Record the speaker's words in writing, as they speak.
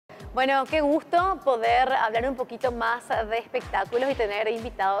Bueno, qué gusto poder hablar un poquito más de espectáculos y tener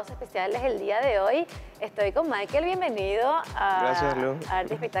invitados especiales el día de hoy. Estoy con Michael, bienvenido Gracias, Lu. a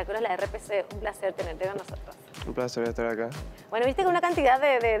Arte y Espectáculos, la RPC. Un placer tenerte con nosotros. Un placer estar acá. Bueno, viste con una cantidad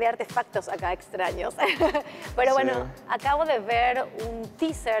de artefactos acá extraños. Pero bueno, Sí. acabo de ver un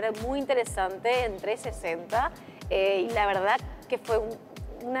teaser muy interesante en 360 y la verdad que fue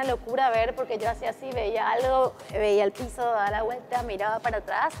una locura ver, porque yo hacía así, veía algo, veía el piso, daba la vuelta, miraba para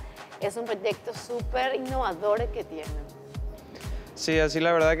atrás. Es un proyecto súper innovador que tienen. Sí, así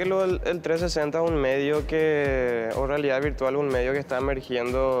la verdad que el 360 es un medio que, o realidad virtual, un medio que está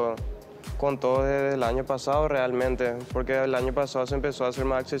emergiendo con todo desde el año pasado realmente, porque el año pasado se empezó a hacer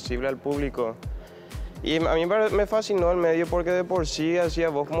más accesible al público. Y a mí me fascinó el medio porque de por sí, así a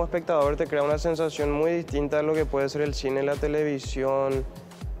vos como espectador te crea una sensación muy distinta a lo que puede ser el cine, la televisión.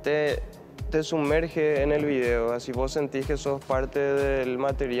 Te sumerge en el video, así vos sentís que sos parte del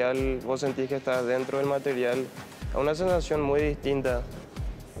material, vos sentís que estás dentro del material. Es una sensación muy distinta.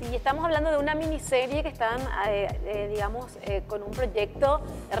 Sí, estamos hablando de una miniserie que están, digamos, con un proyecto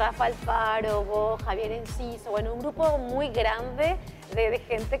de Rafa Alfaro, vos, Javier Enciso, bueno, un grupo muy grande de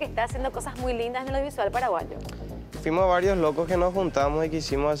gente que está haciendo cosas muy lindas en el audiovisual paraguayo. Fuimos varios locos que nos juntamos y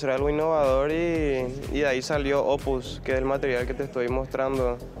quisimos hacer algo innovador y de ahí salió Opus, que es el material que te estoy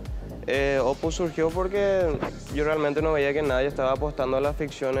mostrando. Opus surgió porque yo realmente no veía que nadie estaba apostando a la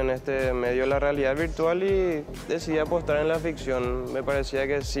ficción en este medio de la realidad virtual y decidí apostar en la ficción. Me parecía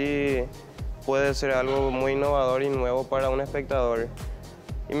que sí puede ser algo muy innovador y nuevo para un espectador.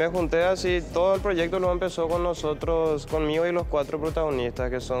 Y me junté así, todo el proyecto lo empezó con nosotros, conmigo y los 4 protagonistas,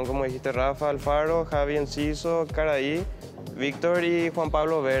 que son, como dijiste, Rafa Alfaro, Javi Enciso, Caraí, Víctor y Juan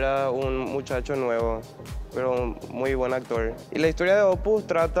Pablo Vera, un muchacho nuevo, pero un muy buen actor. Y la historia de Opus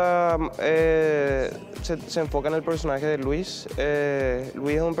trata, se enfoca en el personaje de Luis.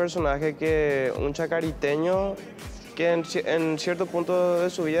 Luis es un personaje un chacariteño, que en cierto punto de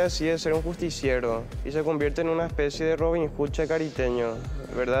su vida decide ser un justiciero y se convierte en una especie de Robin Hood chacariteño,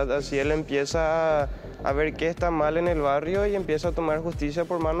 ¿verdad? Así él empieza a ver qué está mal en el barrio y empieza a tomar justicia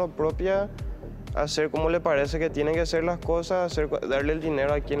por mano propia, a hacer como le parece que tienen que ser las cosas, darle el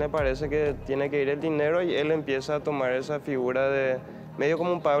dinero a quien le parece que tiene que ir el dinero, y él empieza a tomar esa figura de medio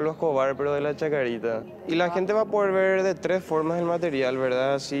como un Pablo Escobar, pero de la chacarita. Y la gente va a poder ver de 3 formas el material,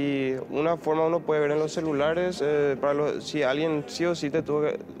 ¿verdad? Si una forma uno puede ver en los celulares, si alguien sí o sí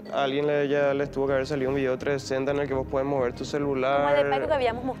a alguien ya les tuvo que haber salido un video 360 en el que vos puedes mover tu celular. Como el de Paico que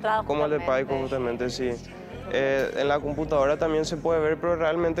habíamos mostrado. Como el de Paico, justamente, sí. En la computadora también se puede ver, pero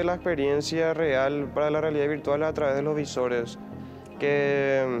realmente la experiencia real para la realidad virtual es a través de los visores,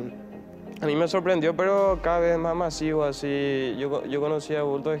 que a mí me sorprendió, pero cada vez más masivo. Así, yo conocí a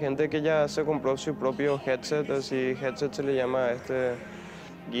bulto de gente que ya se compró su propio headset, así headset se le llama a este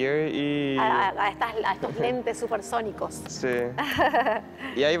gear y... A estos lentes supersónicos. Sí.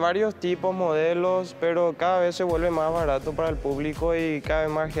 Y hay varios tipos, modelos, pero cada vez se vuelve más barato para el público y cada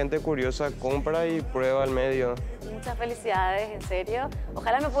vez más gente curiosa compra y prueba el medio. Muchas felicidades, en serio.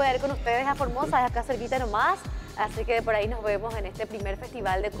 Ojalá me pueda ir con ustedes a Formosa, acá cerquita nomás. Así que por ahí nos vemos en este primer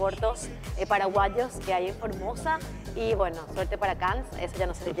festival de cortos paraguayos que hay en Formosa. Y bueno, suerte para Cannes, eso ya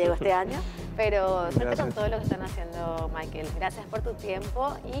no se les llegó este año. Pero suerte Gracias. con todo lo que están haciendo, Michael. Gracias por tu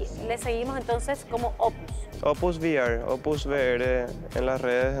tiempo y le seguimos entonces como Opus. Opus VR, Opus VR en las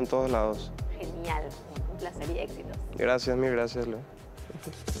redes, en todos lados. Genial, un placer y éxitos. Gracias, mil gracias, Lu.